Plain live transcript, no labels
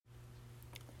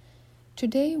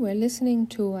Today we're listening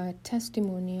to a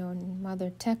testimony on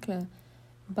Mother Thecla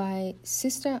by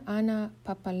Sister Anna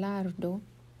Pappalardo,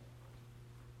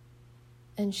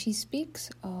 and she speaks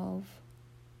of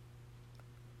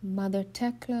Mother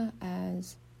Thecla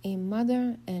as a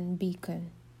mother and beacon.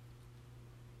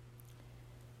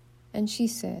 And she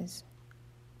says,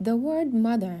 "The word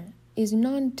mother is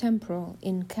non-temporal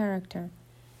in character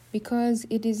because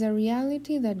it is a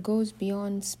reality that goes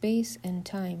beyond space and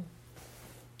time.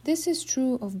 This is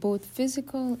true of both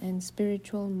physical and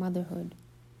spiritual motherhood.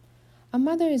 A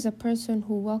mother is a person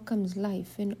who welcomes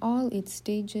life in all its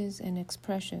stages and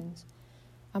expressions.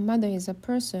 A mother is a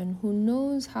person who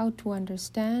knows how to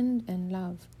understand and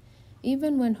love,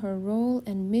 even when her role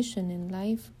and mission in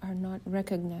life are not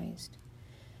recognized.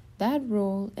 That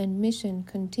role and mission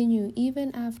continue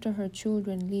even after her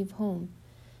children leave home,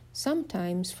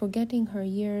 sometimes forgetting her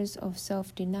years of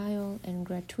self-denial and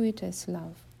gratuitous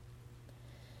love.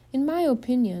 In my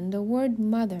opinion, the word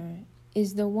mother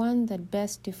is the one that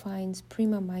best defines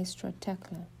Prima Maestra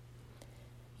Thecla.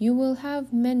 You will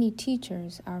have many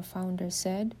teachers, our founder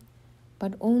said,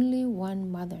 but only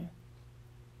one mother.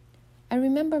 I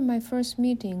remember my first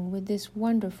meeting with this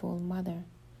wonderful mother.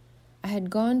 I had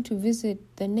gone to visit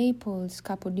the Naples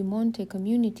Capodimonte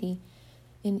community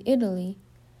in Italy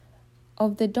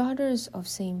of the Daughters of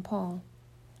St. Paul,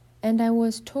 and I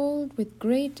was told with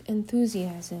great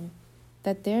enthusiasm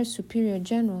that their Superior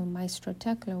General, Maestra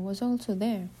Thecla, was also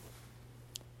there.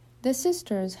 The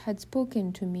sisters had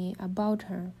spoken to me about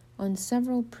her on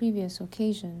several previous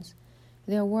occasions,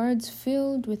 their words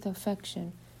filled with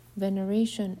affection,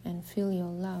 veneration, and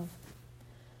filial love.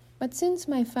 But since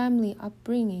my family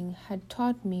upbringing had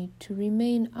taught me to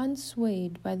remain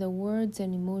unswayed by the words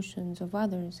and emotions of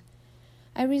others,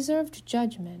 I reserved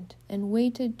judgment and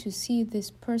waited to see this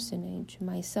personage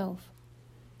myself.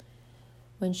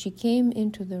 When she came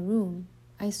into the room,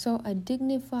 I saw a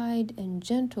dignified and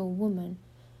gentle woman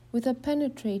with a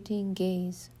penetrating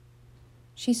gaze.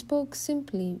 She spoke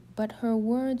simply, but her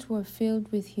words were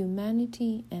filled with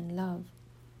humanity and love.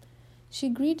 She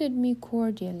greeted me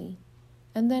cordially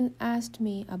and then asked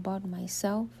me about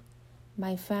myself,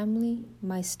 my family,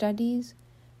 my studies,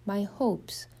 my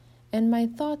hopes, and my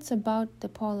thoughts about the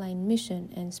Pauline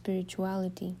mission and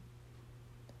spirituality.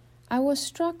 I was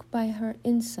struck by her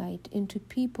insight into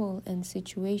people and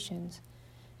situations,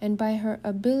 and by her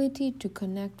ability to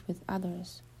connect with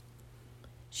others.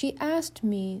 She asked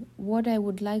me what I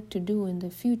would like to do in the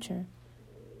future,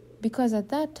 because at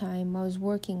that time I was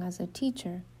working as a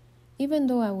teacher. Even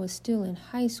though I was still in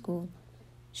high school,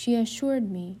 she assured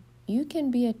me, "You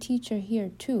can be a teacher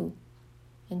here too,"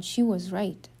 and she was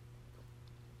right.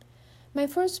 My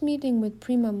first meeting with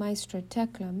Prima Maestra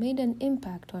Thecla made an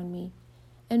impact on me,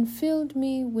 and filled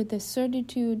me with the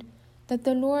certitude that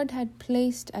the Lord had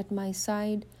placed at my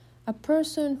side a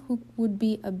person who would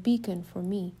be a beacon for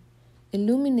me,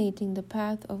 illuminating the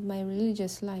path of my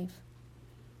religious life.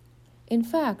 In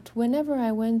fact, whenever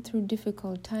I went through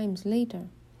difficult times later,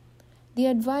 the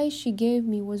advice she gave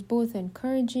me was both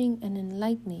encouraging and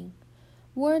enlightening,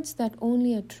 words that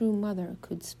only a true mother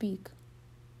could speak.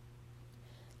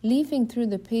 Leafing through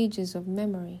the pages of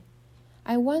memory,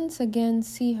 I once again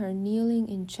see her kneeling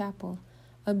in chapel,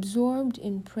 absorbed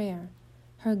in prayer,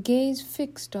 her gaze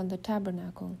fixed on the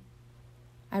tabernacle.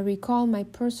 I recall my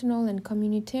personal and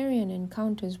communitarian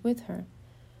encounters with her,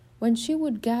 when she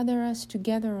would gather us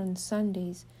together on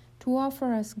Sundays to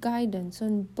offer us guidance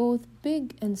on both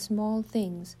big and small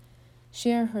things,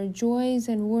 share her joys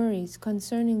and worries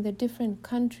concerning the different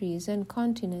countries and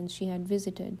continents she had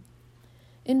visited,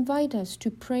 invite us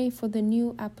to pray for the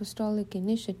new apostolic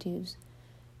initiatives,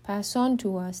 pass on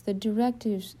to us the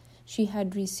directives she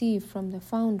had received from the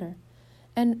founder,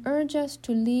 and urge us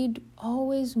to lead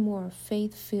always more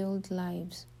faith-filled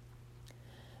lives.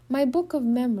 My book of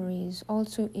memories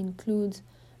also includes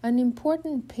an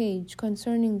important page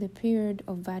concerning the period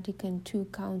of Vatican II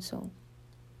Council.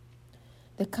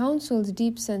 The Council's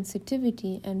deep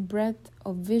sensitivity and breadth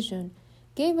of vision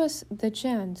gave us the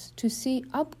chance to see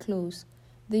up close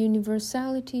the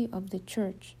universality of the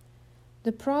Church,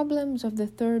 the problems of the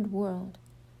Third World,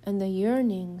 and the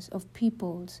yearnings of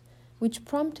peoples, which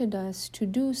prompted us to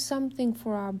do something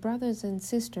for our brothers and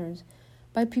sisters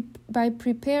by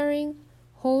preparing,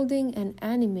 holding, and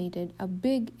animated a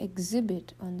big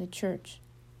exhibit on the Church.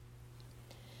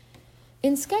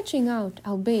 In sketching out,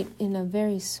 albeit in a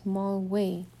very small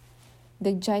way,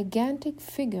 the gigantic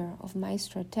figure of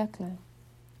Maestra Thecla,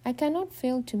 I cannot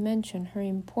fail to mention her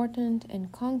important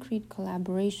and concrete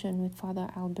collaboration with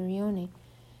Father Alberione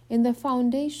in the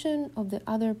foundation of the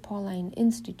other Pauline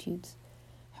institutes,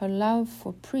 her love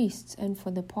for priests and for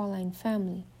the Pauline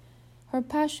family, her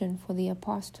passion for the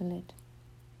apostolate.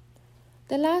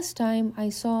 The last time I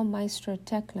saw Maestra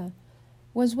Thecla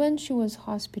was when she was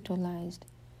hospitalized,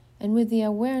 and with the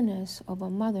awareness of a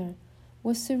mother,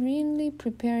 was serenely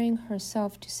preparing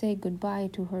herself to say goodbye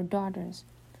to her daughters,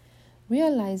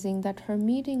 realizing that her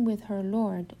meeting with her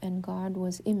Lord and God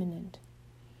was imminent.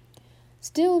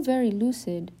 Still very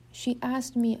lucid, she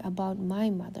asked me about my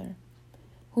mother,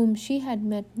 whom she had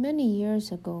met many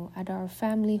years ago at our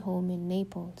family home in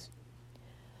Naples.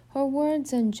 Her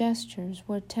words and gestures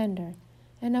were tender,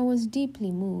 and I was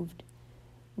deeply moved,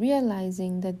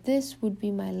 realizing that this would be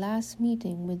my last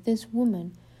meeting with this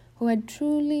woman who had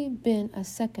truly been a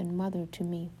second mother to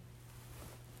me.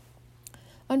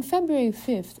 On February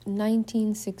 5th,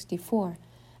 1964,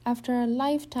 after a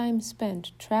lifetime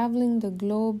spent traveling the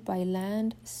globe by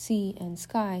land, sea, and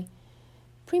sky,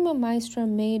 Prima Maestra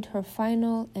made her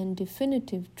final and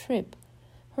definitive trip,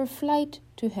 her flight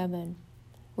to heaven,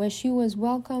 where she was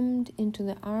welcomed into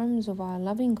the arms of our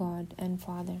loving God and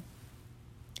Father.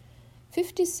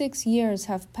 56 years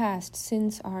have passed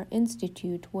since our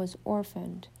institute was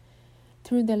orphaned,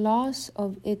 through the loss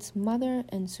of its mother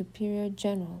and superior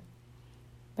general.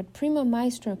 But Prima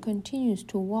Maestra continues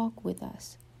to walk with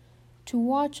us, to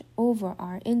watch over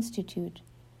our institute,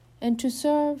 and to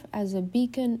serve as a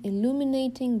beacon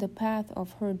illuminating the path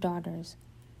of her daughters,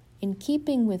 in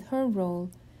keeping with her role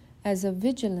as a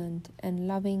vigilant and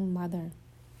loving mother.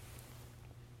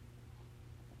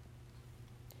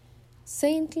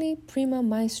 Saintly Prima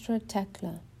Maestra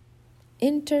Thecla,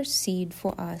 intercede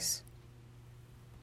for us.